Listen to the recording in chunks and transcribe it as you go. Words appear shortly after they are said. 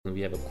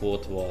we have a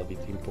quote wall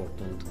with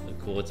important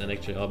quotes, and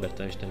actually Albert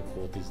Einstein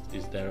quote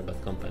is there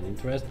about compound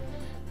interest.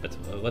 But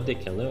what they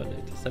can learn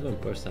is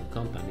 7%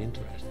 compound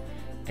interest.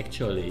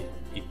 Actually,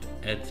 it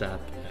adds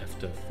up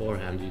after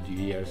 400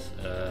 years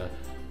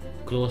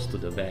close to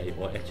the value,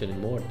 or actually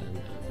more than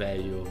the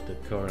value of the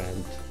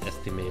current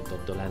estimate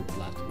of the land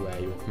plot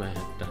value of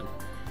Manhattan,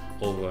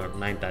 over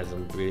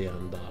 $9,000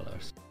 billion.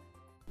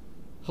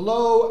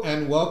 Hello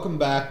and welcome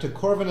back to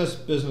Corvinus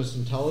Business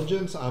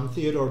Intelligence. I'm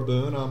Theodore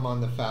Boone. I'm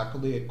on the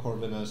faculty at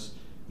Corvinus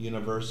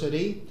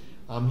University.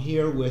 I'm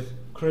here with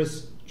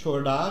Chris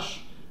Chordash,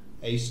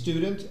 a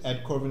student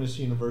at Corvinus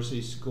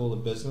University School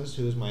of Business,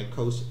 who is my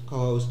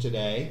co-host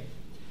today,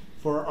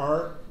 for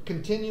our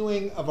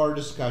continuing of our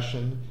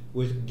discussion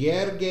with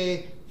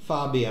Gergely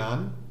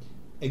Fabian,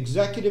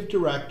 Executive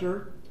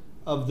Director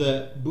of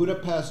the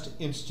Budapest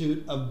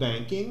Institute of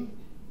Banking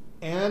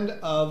and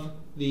of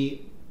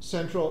the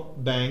Central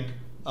Bank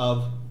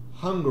of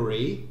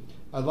Hungary.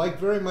 I'd like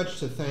very much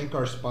to thank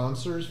our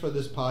sponsors for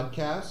this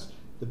podcast,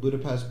 the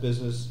Budapest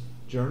Business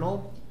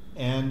Journal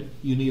and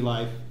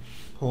Unilife.hu.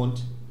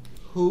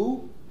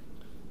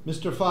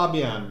 Mr.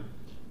 Fabian,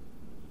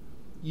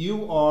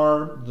 you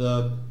are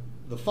the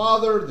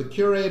father, the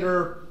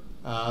curator,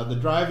 the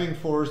driving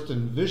force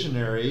and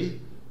visionary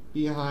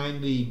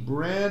behind the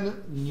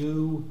brand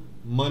new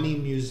Money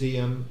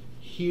Museum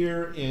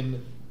here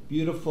in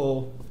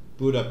beautiful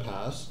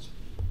Budapest.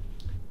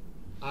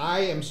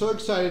 I am so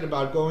excited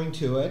about going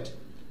to it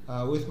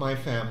with my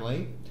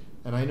family,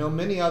 and I know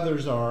many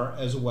others are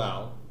as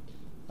well.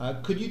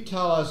 Could you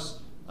tell us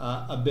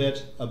a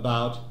bit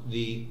about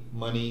the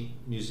Money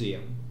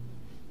Museum?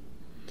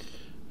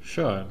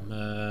 Sure.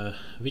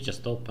 We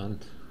just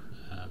opened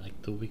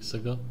like 2 weeks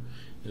ago,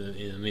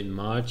 in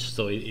mid-March,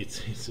 so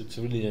it's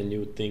really a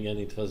new thing, and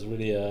it was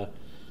really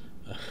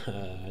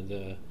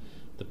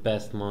the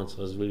past months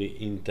was really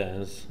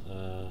intense.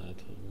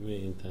 It was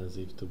really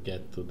intensive to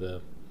get to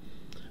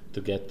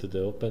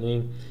the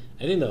opening.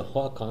 I think the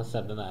whole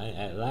concept, and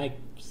I like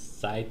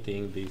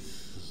citing this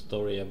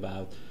story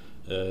about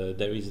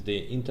there is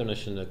the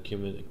International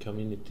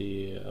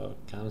Community or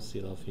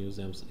Council of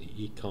Museums,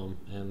 ICOM,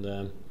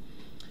 and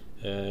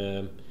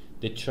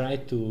they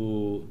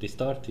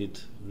started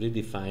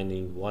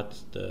redefining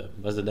what's the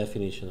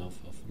definition of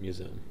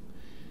museum,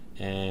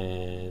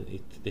 and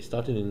they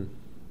started in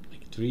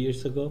like 3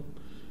 years ago,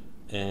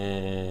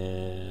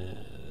 and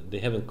they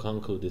haven't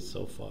concluded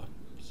so far.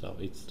 So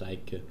it's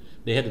like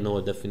they had no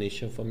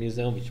definition for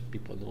museum, which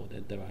people know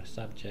that there are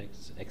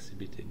subjects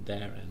exhibited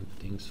there and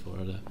things for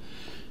the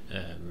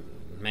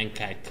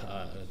mankind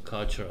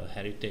cultural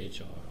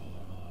heritage or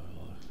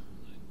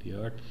the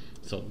earth.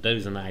 So there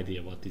is an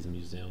idea what is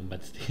museum,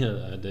 but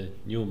still the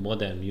new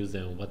modern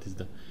museum, what is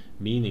the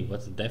meaning,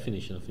 what's the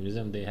definition of a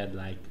museum? They had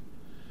like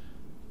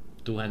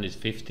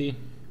 250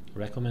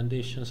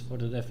 recommendations for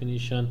the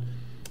definition,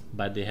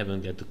 but they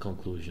haven't get the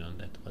conclusion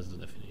that was the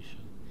definition.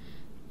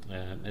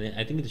 And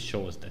I think it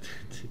shows that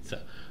it's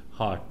a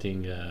hard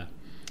thing.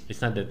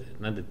 It's not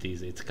that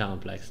easy. It's a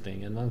complex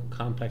thing, and one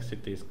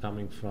complexity is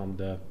coming from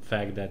the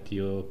fact that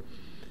you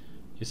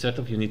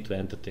need to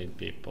entertain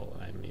people.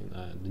 I mean,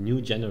 the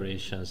new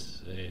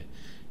generations,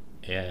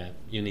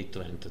 you need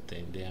to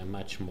entertain. They are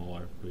much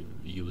more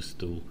used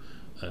to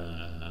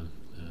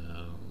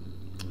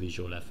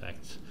visual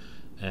effects.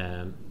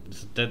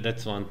 So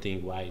that's one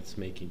thing why it's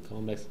making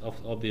complex.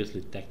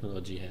 Obviously,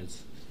 technology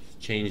has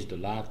changed a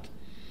lot,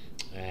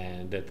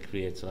 and that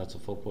creates lots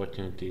of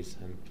opportunities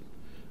and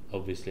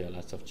obviously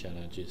lots of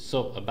challenges.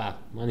 So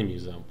about Money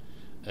Museum,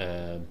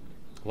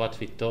 what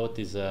we thought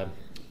is a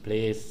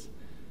place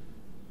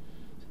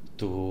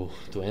to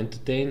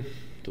entertain,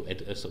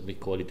 so we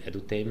call it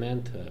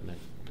edutainment.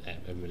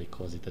 Everybody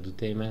calls it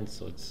edutainment,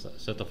 so it's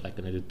sort of like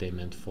an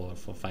edutainment for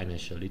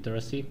financial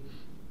literacy.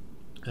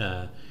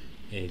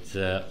 It's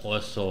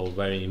also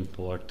very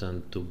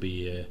important to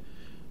be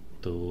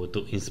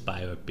to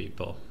inspire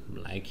people.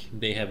 Like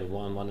they have a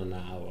one and a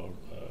hour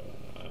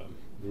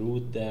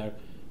route there,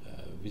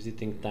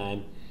 visiting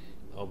time.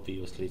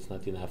 Obviously, it's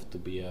not enough to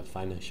be a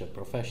financial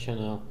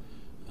professional,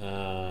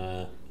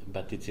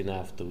 but it's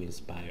enough to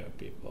inspire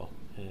people.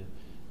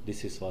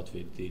 This is what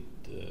we did.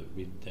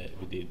 We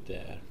did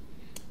there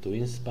to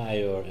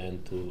inspire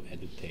and to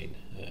educate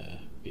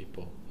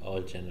people,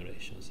 all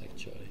generations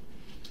actually.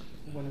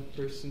 When a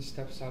person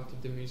steps out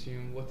of the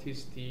museum, what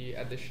is the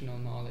additional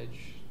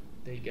knowledge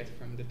they get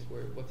from the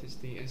tour? What is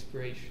the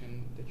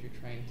inspiration that you're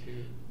trying to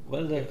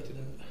give to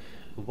them?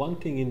 One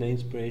thing in the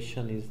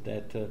inspiration is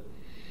that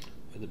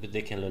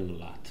they can learn a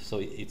lot. So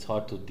it's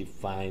hard to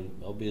define.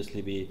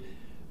 Obviously,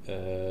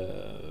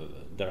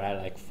 there are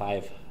like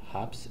 5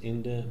 hubs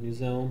in the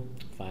museum,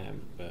 5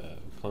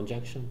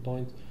 conjunction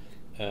points.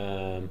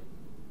 In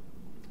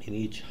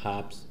each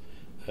hubs,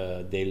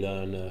 they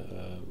learn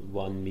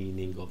one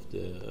meaning of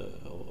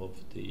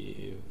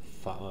the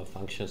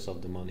functions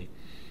of the money.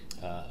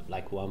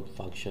 Like one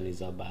function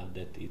is about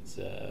that it's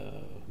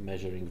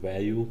measuring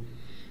value.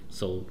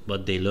 So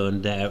what they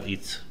learn there,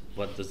 it's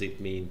what does it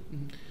mean.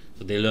 Mm-hmm.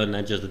 So they learn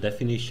not just the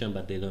definition,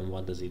 but they learn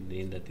what does it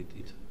mean that it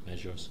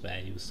measures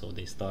value. So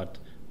they start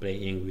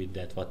playing with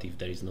that. What if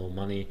there is no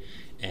money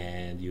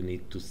and you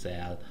need to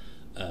sell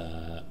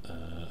a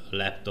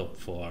laptop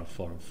for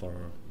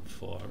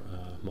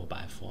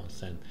mobile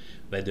phones, and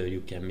whether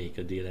you can make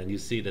a deal. And you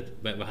see that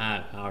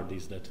how hard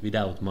is that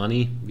without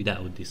money,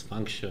 without this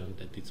function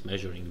that it's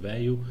measuring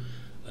value,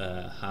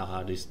 how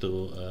hard is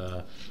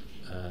to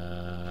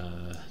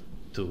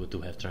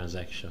have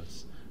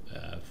transactions,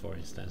 for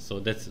instance. So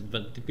that's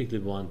but typically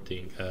one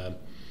thing.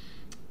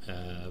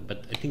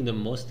 But I think the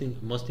most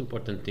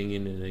important thing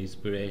in the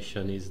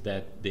inspiration is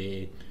that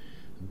they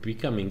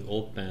becoming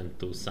open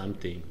to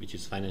something which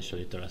is financial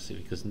literacy,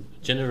 because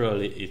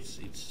generally it's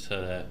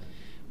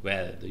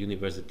well, the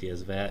university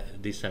as well,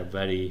 these are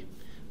very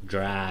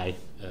dry,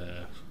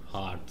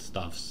 hard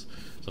stuffs.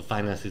 So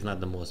finance is not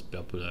the most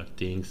popular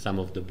thing. Some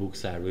of the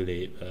books are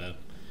really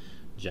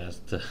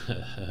just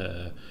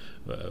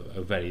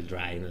very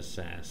dry in a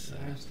sense.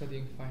 I'm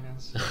studying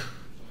finance.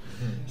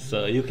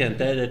 So you can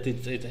tell that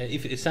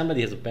if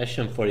somebody has a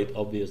passion for it,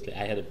 obviously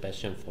I had a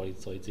passion for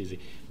it, so it's easy.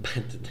 But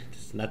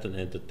it's not an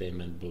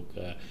entertainment book.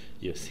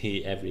 You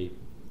see every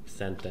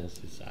sentence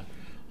is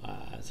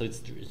so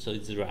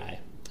it's dry,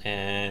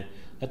 and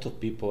a lot of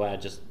people are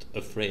just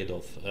afraid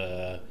of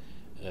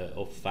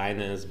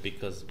finance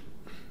because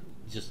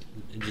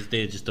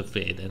they're just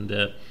afraid,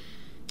 and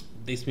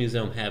this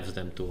museum helps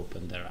them to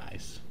open their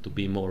eyes, to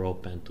be more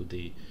open to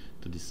the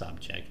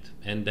subject,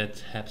 and that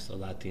helps a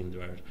lot in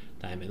their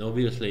time. And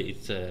obviously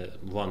it's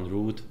one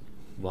route,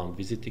 one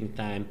visiting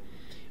time,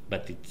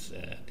 but it's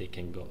they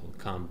can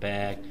come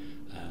back.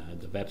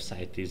 The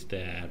website is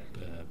there,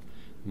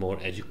 more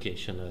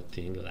educational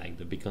thing like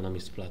the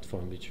Beconomist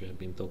platform, which we have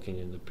been talking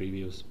in the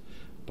previous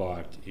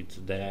part. It's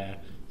there,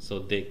 so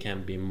they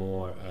can be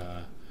more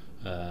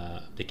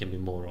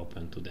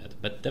open to that.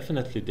 But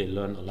definitely they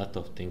learn a lot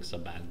of things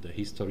about the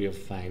history of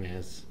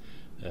finance,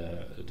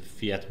 the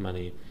fiat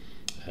money,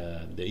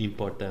 the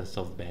importance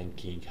of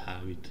banking,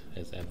 how it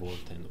has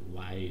evolved, and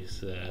why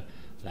is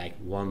like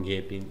one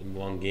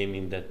game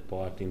in that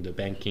part in the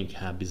banking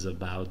hub is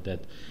about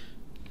that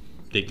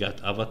they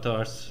got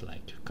avatars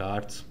like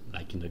cards,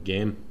 like in the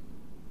game.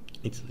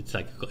 It's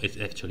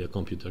actually a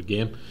computer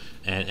game,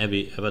 and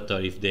every avatar,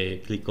 if they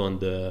click on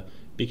the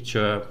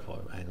picture,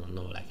 or I don't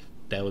know, like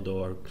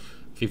Theodore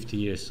 50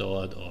 years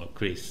old or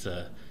Chris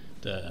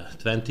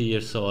 20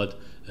 years old,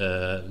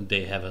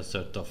 they have a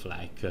sort of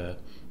like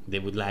they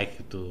would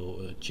like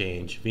to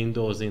change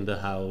windows in the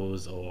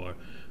house, or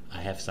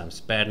I have some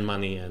spare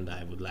money and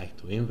I would like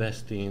to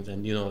invest in,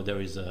 and there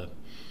is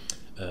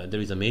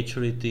a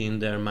maturity in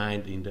their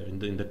mind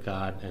in the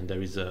card, and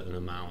there is an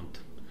amount.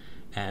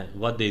 And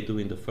what they do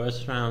in the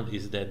first round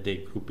is that they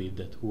group it,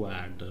 that who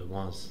are the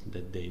ones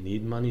that they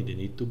need money, they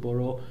need to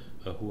borrow,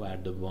 or who are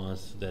the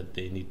ones that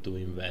they need to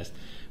invest,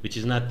 which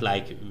is not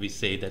like we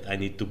say that I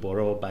need to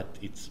borrow, but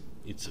it's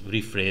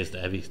rephrased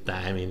every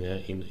time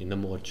in a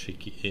more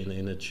tricky,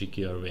 in a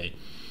trickier way.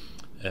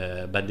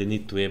 But they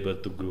need to be able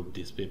to group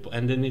these people,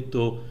 and they need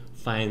to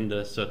find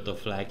a sort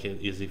of like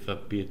as if a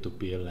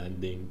peer-to-peer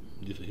lending,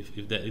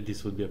 if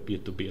this would be a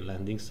peer-to-peer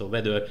lending. So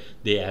whether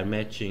they are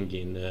matching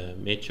in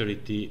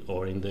maturity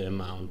or in the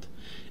amount.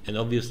 And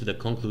obviously the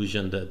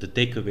conclusion, the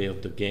takeaway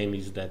of the game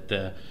is that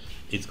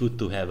it's good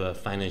to have a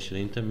financial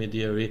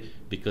intermediary,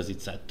 because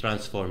it's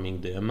transforming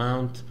the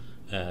amount,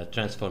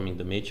 transforming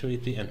the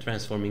maturity, and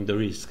transforming the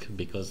risk.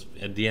 Because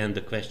at the end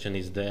the question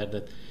is there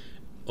that,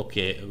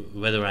 okay,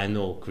 whether I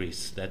know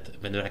Chris, that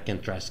whether I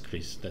can trust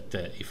Chris, that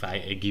if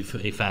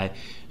I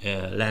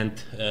lend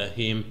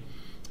him,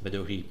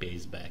 whether he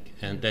pays back,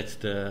 and that's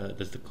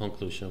the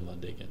conclusion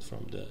what they get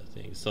from the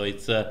thing. So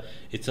it's a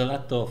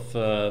lot of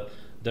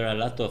there are a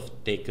lot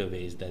of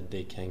takeaways that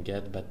they can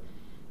get, but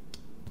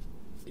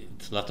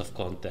it's a lot of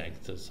content.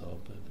 So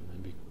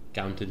when we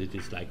counted it,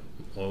 it's like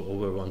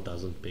over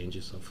 1,000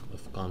 pages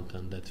of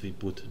content that we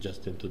put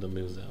just into the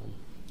museum.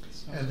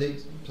 And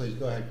please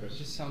go ahead, Chris. It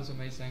just sounds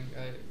amazing.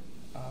 I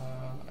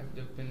would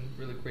have been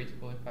really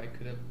grateful if I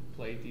could have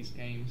played these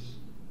games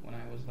when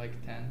I was like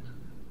 10.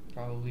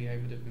 Probably I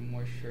would have been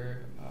more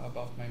sure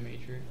about my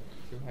major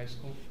through high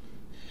school.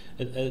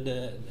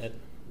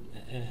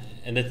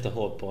 And that's the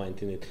whole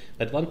point in it.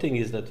 But one thing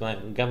is that my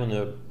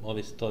governor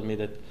always told me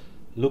that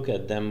look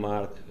at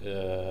Denmark,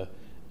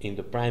 in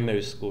the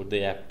primary school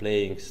they are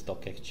playing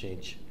stock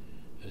exchange,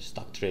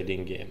 stock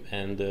trading game,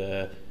 and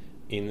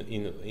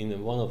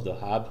in one of the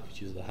hub,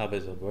 which is the hub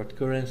as a world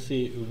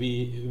currency,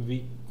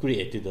 we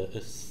created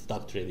a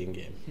stock trading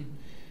game,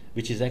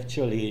 which is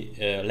actually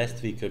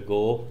last week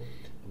ago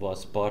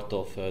was part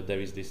of there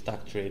is the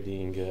stock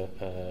trading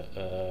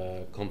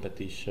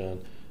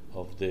competition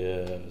of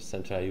the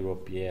Central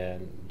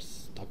European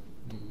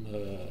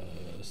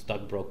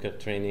Stockbroker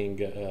Training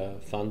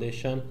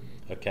Foundation,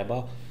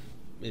 KEBA.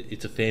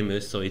 It's a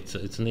famous, so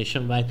it's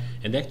nationwide,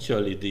 and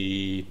actually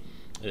the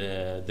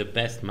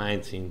best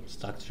minds in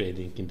stock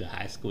trading in the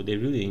high school, they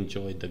really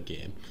enjoyed the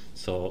game.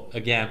 So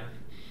again,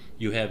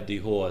 you have the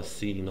whole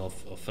scene of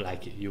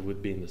like you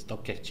would be in the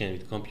stock exchange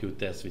with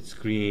computers, with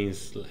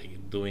screens,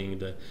 like doing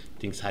the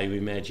things how you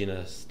imagine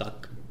a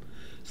stock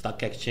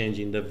stock exchange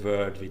in the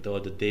world with all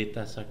the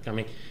data are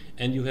coming,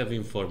 and you have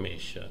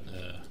information,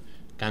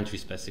 country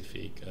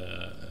specific,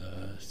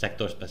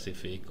 sector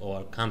specific,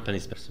 or company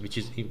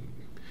specific,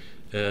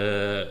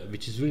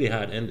 which is really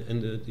hard,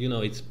 and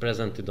it's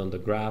presented on the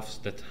graphs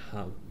that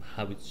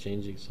how it's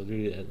changing. So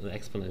really an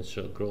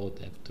exponential growth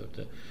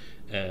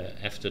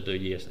after the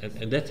years,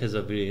 and that has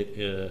a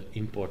very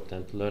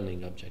important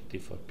learning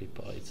objective for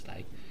people. It's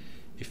like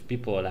if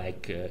people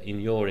like in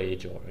your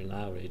age or in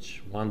our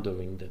age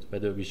wondering that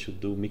whether we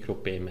should do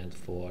micropayment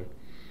for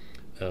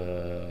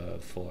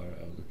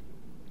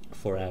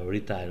our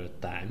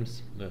retired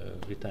times,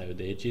 retired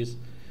ages,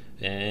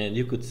 and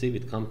you could see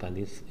with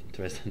companies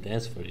interest, and the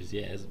answer is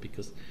yes,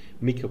 because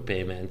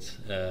micropayments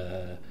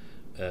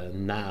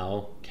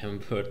now can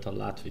work a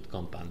lot with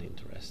compound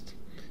interest,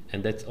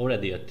 and that's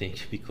already a thing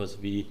because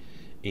we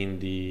on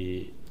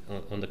the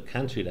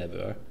country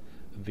level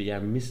we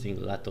are missing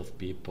a lot of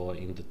people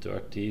in the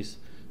 30s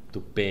to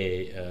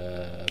pay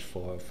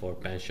for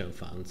pension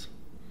funds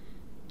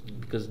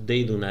because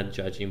they do not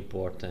judge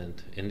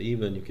important, and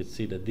even you could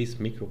see that these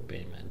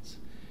micropayments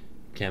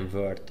can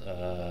worth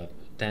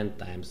 10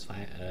 times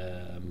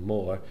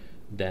more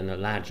than a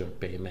larger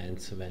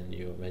payments when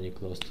you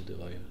close to the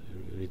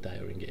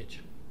retiring age.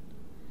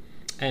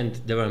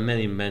 And there are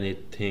many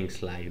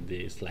things like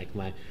this. Like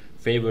my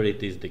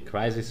favorite is the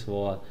crisis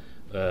wall,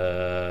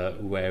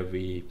 where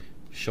we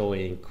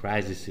showing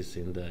crises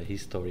in the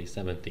history,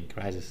 17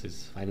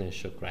 crises,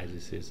 financial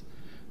crises,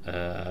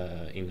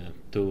 in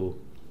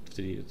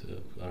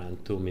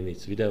around 2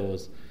 minutes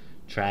videos,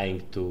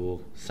 trying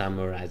to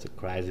summarize a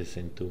crisis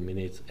in 2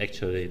 minutes.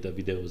 Actually, the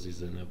videos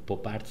is in a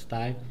pop art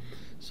style,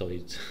 so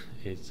it's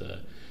a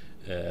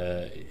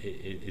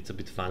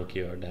bit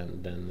funkier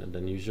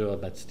than usual.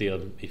 But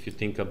still, if you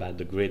think about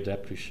the Great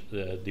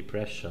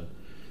Depression,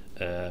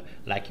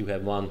 like you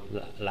have one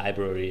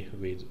library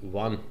with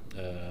one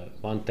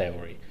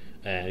theory,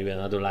 and you have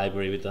another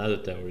library with another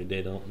theory.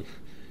 They don't.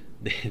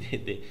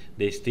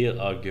 They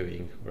still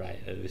arguing, right?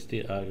 They're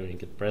still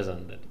arguing at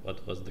present that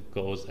what was the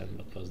cause and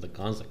what was the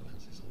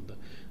consequences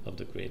of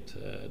the Great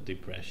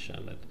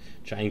Depression. That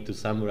trying to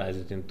summarize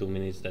it in 2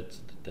 minutes,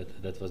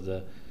 that was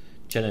the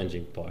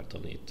challenging part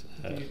on it.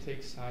 Did you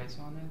take sides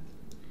on it?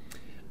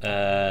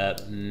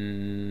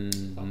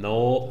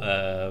 No.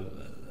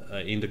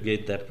 In the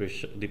Great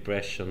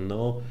Depression,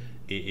 no.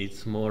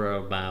 It's more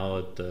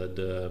about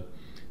the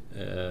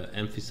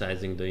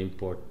emphasizing the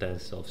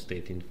importance of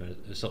state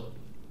intervention. So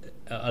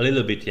a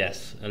little bit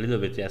yes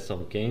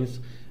on Keynes,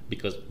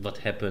 because what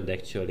happened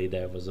actually,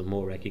 there was a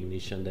more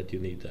recognition that you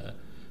need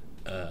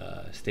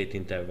state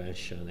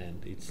intervention,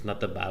 and it's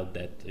not about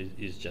that.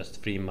 It's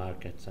just free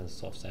markets and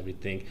solves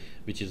everything,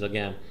 which is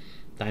again,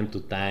 time to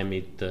time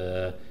it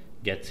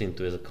gets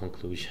into as a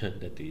conclusion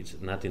that it's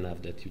not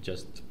enough that you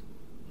just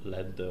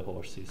let the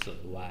horses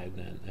wild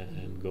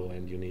and go,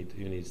 and you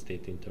need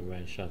state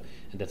intervention,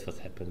 and that's what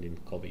happened in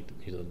COVID.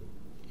 You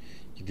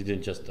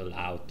didn't just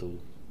allow to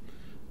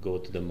go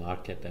to the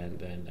market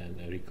and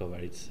recover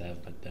itself,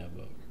 but there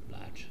were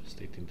large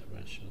state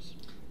interventions.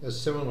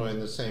 Similar in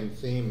the same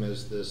theme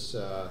as this,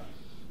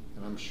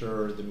 and I'm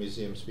sure the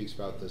museum speaks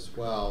about this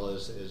well,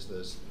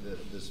 is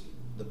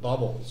the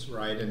bubbles,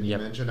 right? And you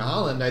mentioned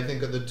Holland. I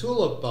think of the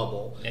tulip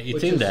bubble.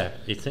 It's in there.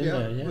 It's in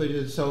there. Yeah. Which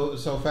is so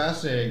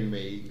fascinating to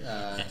me.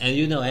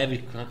 And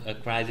every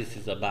crisis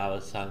is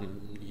about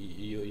some.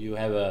 You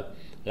have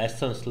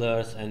lessons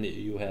learned, and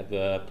you have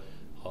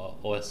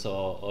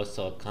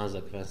also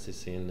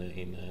consequences in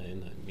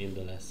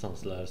the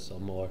lessons learned. So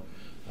more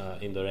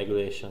in the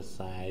regulation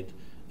side.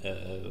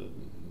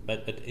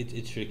 But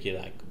it's tricky.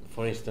 Like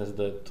for instance,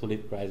 the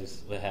tulip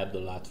crisis helped a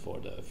lot for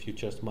the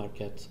futures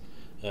markets.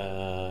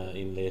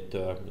 In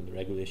later in the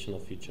regulation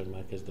of future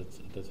markets,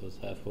 that was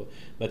helpful.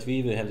 But we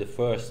even have the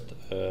first.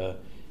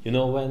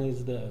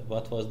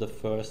 What was the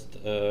first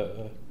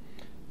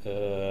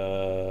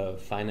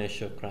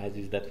financial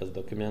crisis that was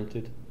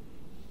documented?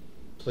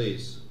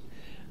 Please.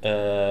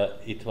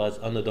 It was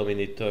Anno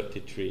Domini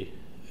 33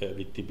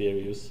 with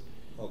Tiberius.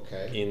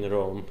 Okay. In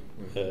Rome.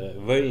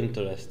 Mm-hmm. Very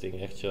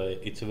interesting, actually.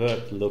 It's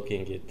worth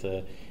looking at.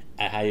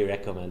 I highly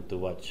recommend to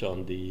watch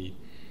on the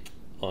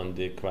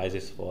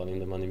crisis wall in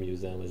the Money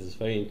Museum. It's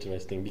very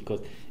interesting because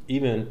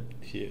even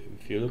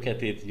if you look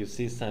at it, you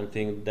see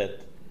something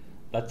that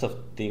lots of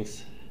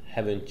things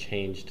haven't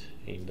changed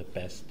in the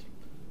past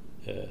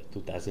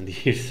 2,000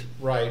 years.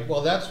 Right.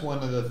 Well, that's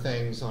one of the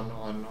things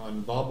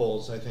on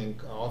bubbles. I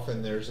think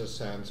often there's a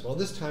sense, well,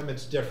 this time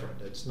it's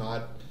different. It's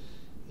not,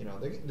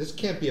 this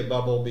can't be a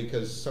bubble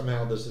because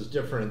somehow this is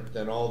different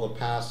than all the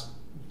past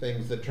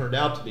things that turned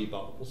out to be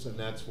bubbles, and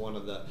that's one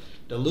of the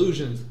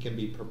delusions that can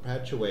be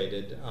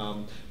perpetuated.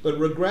 But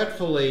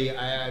regretfully,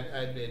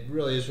 it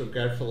really is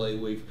regretfully,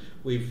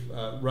 we've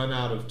run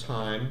out of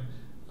time,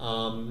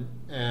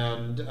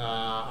 and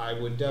I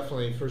would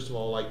definitely, first of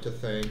all, like to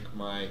thank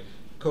my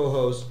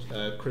co-host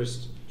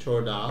Chris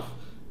Chordoff,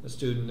 a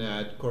student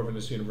at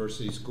Corvinus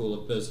University School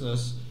of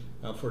Business,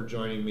 for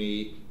joining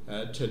me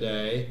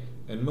today,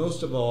 and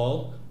most of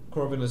all,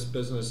 Corvinus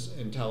Business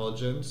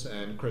Intelligence,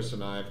 and Chris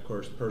and I, of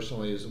course,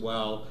 personally as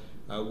well,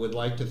 would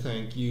like to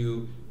thank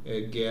you,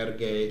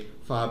 Gergely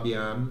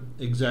Fabian,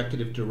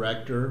 Executive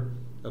Director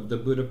of the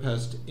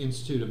Budapest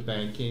Institute of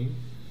Banking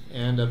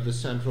and of the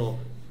Central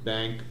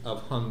Bank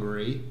of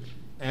Hungary,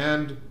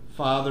 and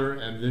father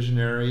and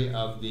visionary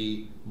of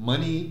the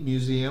Money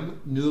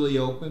Museum, newly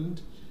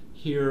opened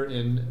here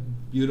in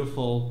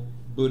beautiful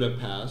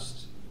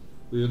Budapest.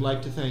 We would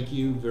like to thank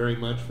you very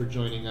much for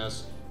joining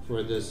us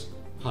for this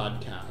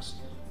podcast.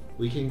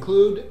 We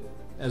conclude,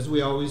 as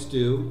we always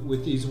do,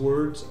 with these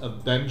words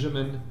of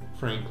Benjamin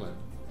Franklin: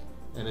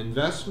 "An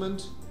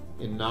investment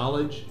in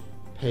knowledge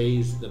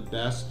pays the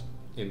best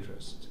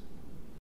interest."